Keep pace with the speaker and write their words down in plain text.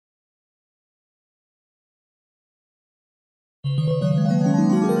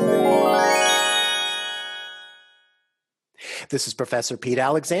This is Professor Pete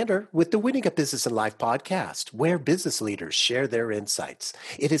Alexander with the Winning a Business and Life podcast, where business leaders share their insights.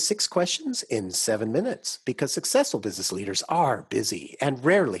 It is 6 questions in 7 minutes because successful business leaders are busy and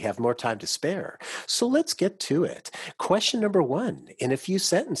rarely have more time to spare. So let's get to it. Question number 1. In a few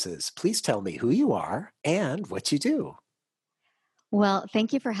sentences, please tell me who you are and what you do. Well,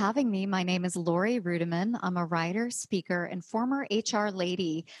 thank you for having me. My name is Lori Rudiman. I'm a writer, speaker, and former HR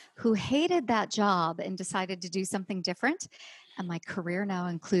lady who hated that job and decided to do something different. And my career now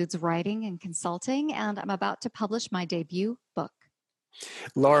includes writing and consulting, and I'm about to publish my debut book.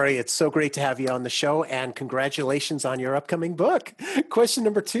 Lori, it's so great to have you on the show, and congratulations on your upcoming book. Question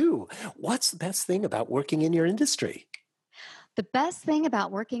number 2. What's the best thing about working in your industry? The best thing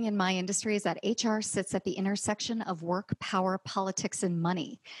about working in my industry is that HR sits at the intersection of work, power, politics, and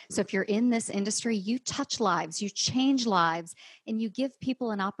money. So if you're in this industry, you touch lives, you change lives, and you give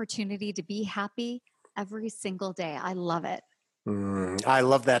people an opportunity to be happy every single day. I love it. I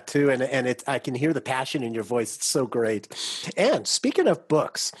love that too, and I can hear the passion in your voice. It's so great. And speaking of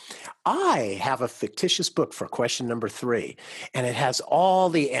books, I have a fictitious book for question number 3, and it has all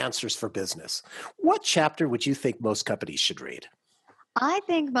the answers for business. What chapter would you think most companies should read? I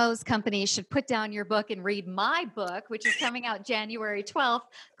think most companies should put down your book and read my book, which is coming out January 12th,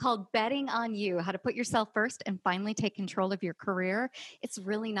 called Betting on You: How to Put Yourself First and Finally Take Control of Your Career. It's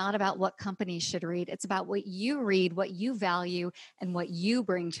really not about what companies should read. It's about what you read, what you value, and what you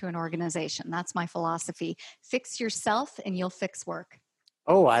bring to an organization. That's my philosophy. Fix yourself and you'll fix work.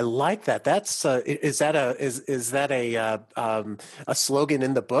 Oh, I like that. That's is that a slogan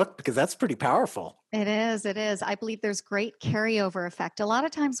in the book? Because that's pretty powerful. It is. It is. I believe there's great carryover effect. A lot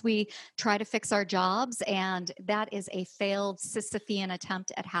of times we try to fix our jobs, and that is a failed Sisyphean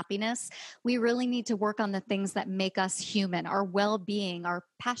attempt at happiness. We really need to work on the things that make us human: our well being, our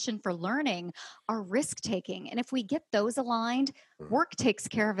passion for learning, our risk taking. And if we get those aligned, work takes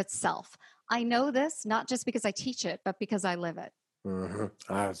care of itself. I know this not just because I teach it, but because I live it.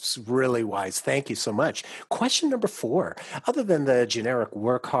 It's really wise. Thank you so much. Question number 4. Other than the generic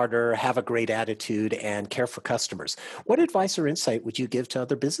work harder, have a great attitude, and care for customers, what advice or insight would you give to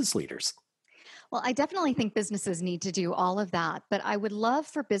other business leaders? Well, I definitely think businesses need to do all of that, but I would love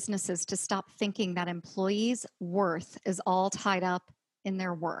for businesses to stop thinking that employees' worth is all tied up in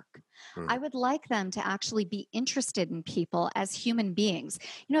their work. I would like them to actually be interested in people as human beings.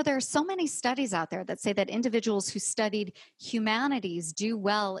 You know, there are so many studies out there that say that individuals who studied humanities do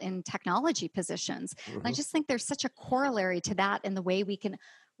well in technology positions. And I Mm-hmm. just think there's such a corollary to that in the way we can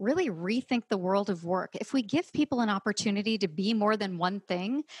really rethink the world of work. If we give people an opportunity to be more than one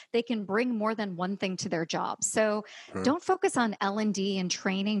thing, they can bring more than one thing to their job. So don't focus on L&D and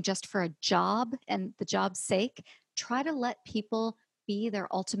training just for a job and the job's sake. Try to let people be their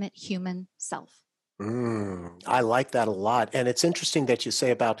ultimate human self. I like that a lot, and it's interesting that you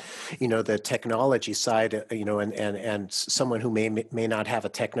say about, the technology side, and someone who may not have a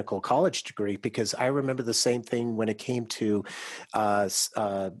technical college degree, because I remember the same thing when it came to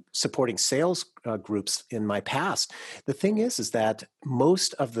supporting sales groups in my past. The thing is that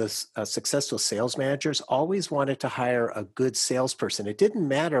most of the successful sales managers always wanted to hire a good salesperson. It didn't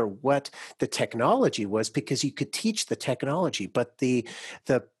matter what the technology was because you could teach the technology, but the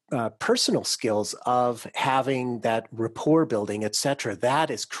personal skills of having that rapport building, et cetera, that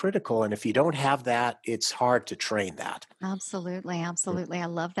is critical. And if you don't have that, it's hard to train that. Absolutely. Absolutely. I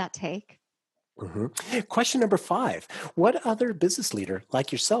love that take. Question number 5. What other business leader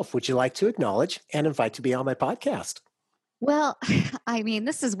like yourself would you like to acknowledge and invite to be on my podcast? Well, I mean,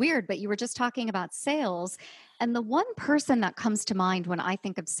 this is weird, but you were just talking about sales. And the one person that comes to mind when I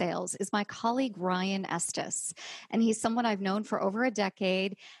think of sales is my colleague, Ryan Estes. And he's someone I've known for over a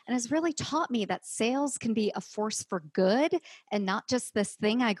decade and has really taught me that sales can be a force for good and not just this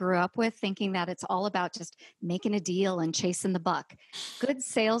thing I grew up with, thinking that it's all about just making a deal and chasing the buck. Good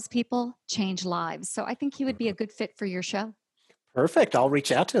salespeople change lives. So I think he would be a good fit for your show. Perfect. I'll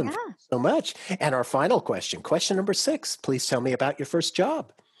reach out to him. Thank Yeah. you so much. And our final question number 6. Please tell me about your first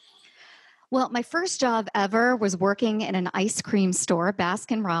job. Well, my first job ever was working in an ice cream store,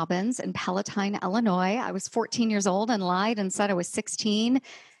 Baskin Robbins, in Palatine, Illinois. I was 14 years old and lied and said I was 16.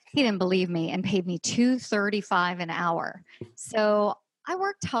 He didn't believe me and paid me $2.35 an hour. So I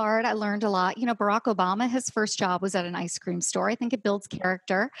worked hard. I learned a lot. You know, Barack Obama, his first job was at an ice cream store. I think it builds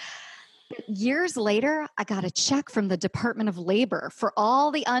character. Years later, I got a check from the Department of Labor for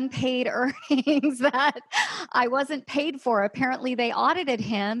all the unpaid earnings that I wasn't paid for. Apparently, they audited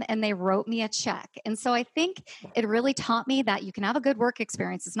him and they wrote me a check. And so I think it really taught me that you can have a good work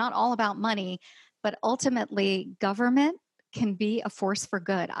experience. It's not all about money, but ultimately, government can be a force for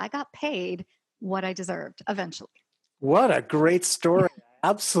good. I got paid what I deserved eventually. What a great story.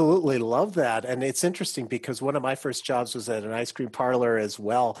 Absolutely love that. And it's interesting because one of my first jobs was at an ice cream parlor as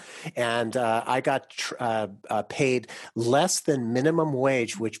well. And I got paid less than minimum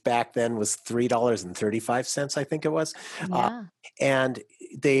wage, which back then was $3.35, I think it was. Uh, Yeah. and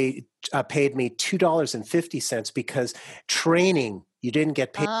they paid me $2.50 because training, you didn't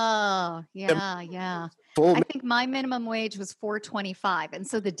get paid Oh, the yeah, yeah. full. I think my minimum wage was 4.25, and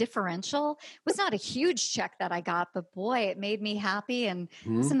so the differential was not a huge check that I got, but boy, it made me happy, and it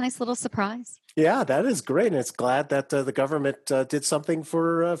was Mhm. a nice little surprise. Yeah, that is great, and it's glad that the government did something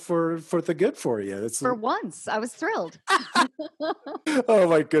for the good for you. It's For once, I was thrilled. oh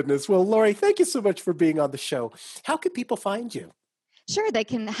my goodness. Well, Lori, thank you so much for being on the show. How can people find you? Sure, they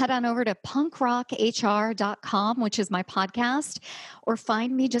can head on over to punkrockhr.com, which is my podcast, or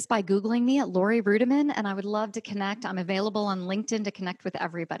find me just by Googling me at Lori Rudiman, and I would love to connect. I'm available on LinkedIn to connect with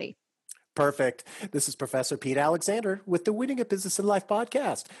everybody. Perfect. This is Professor Pete Alexander with the Winning at Business and Life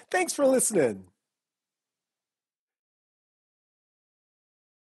podcast. Thanks for listening.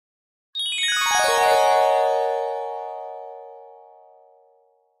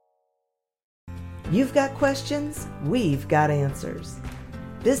 You've got questions, we've got answers.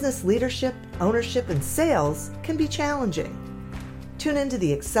 Business leadership, ownership, and sales can be challenging. Tune into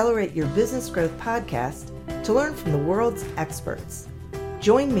the Accelerate Your Business Growth podcast to learn from the world's experts.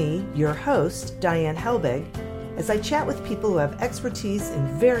 Join me, your host, Diane Helbig, as I chat with people who have expertise in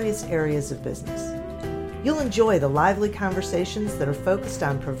various areas of business. You'll enjoy the lively conversations that are focused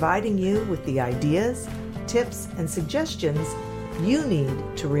on providing you with the ideas, tips, and suggestions you need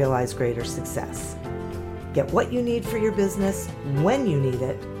to realize greater success. Get what you need for your business when you need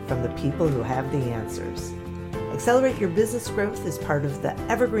it from the people who have the answers. Accelerate Your Business Growth is part of the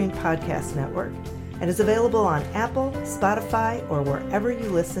Evergreen Podcast Network and is available on Apple, Spotify, or wherever you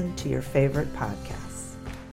listen to your favorite podcast.